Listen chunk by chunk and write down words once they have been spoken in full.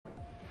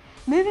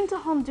Moving to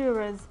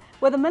Honduras,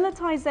 where the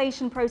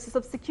militarization process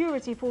of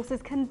security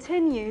forces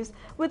continues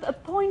with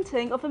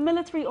appointing of a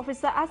military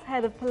officer as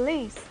head of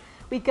police.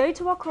 We go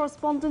to our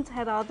correspondent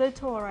Gerardo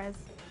Torres.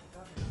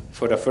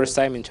 For the first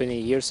time in 20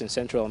 years in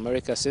Central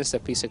America since the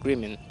peace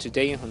agreement,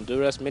 today in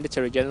Honduras,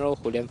 Military General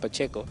Julian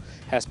Pacheco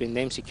has been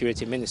named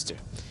Security Minister.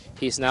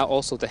 He is now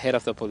also the head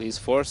of the police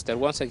force that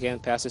once again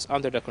passes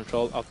under the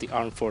control of the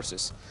armed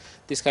forces.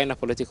 This kind of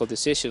political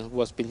decision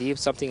was believed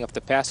something of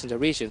the past in the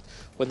region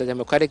when the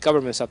democratic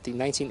governments of the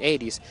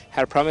 1980s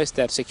had promised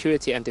that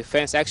security and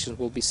defense actions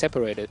will be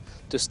separated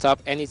to stop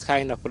any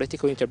kind of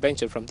political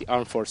intervention from the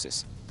armed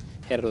forces.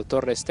 Gerardo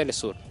Torres,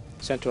 Telesur,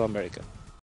 Central America.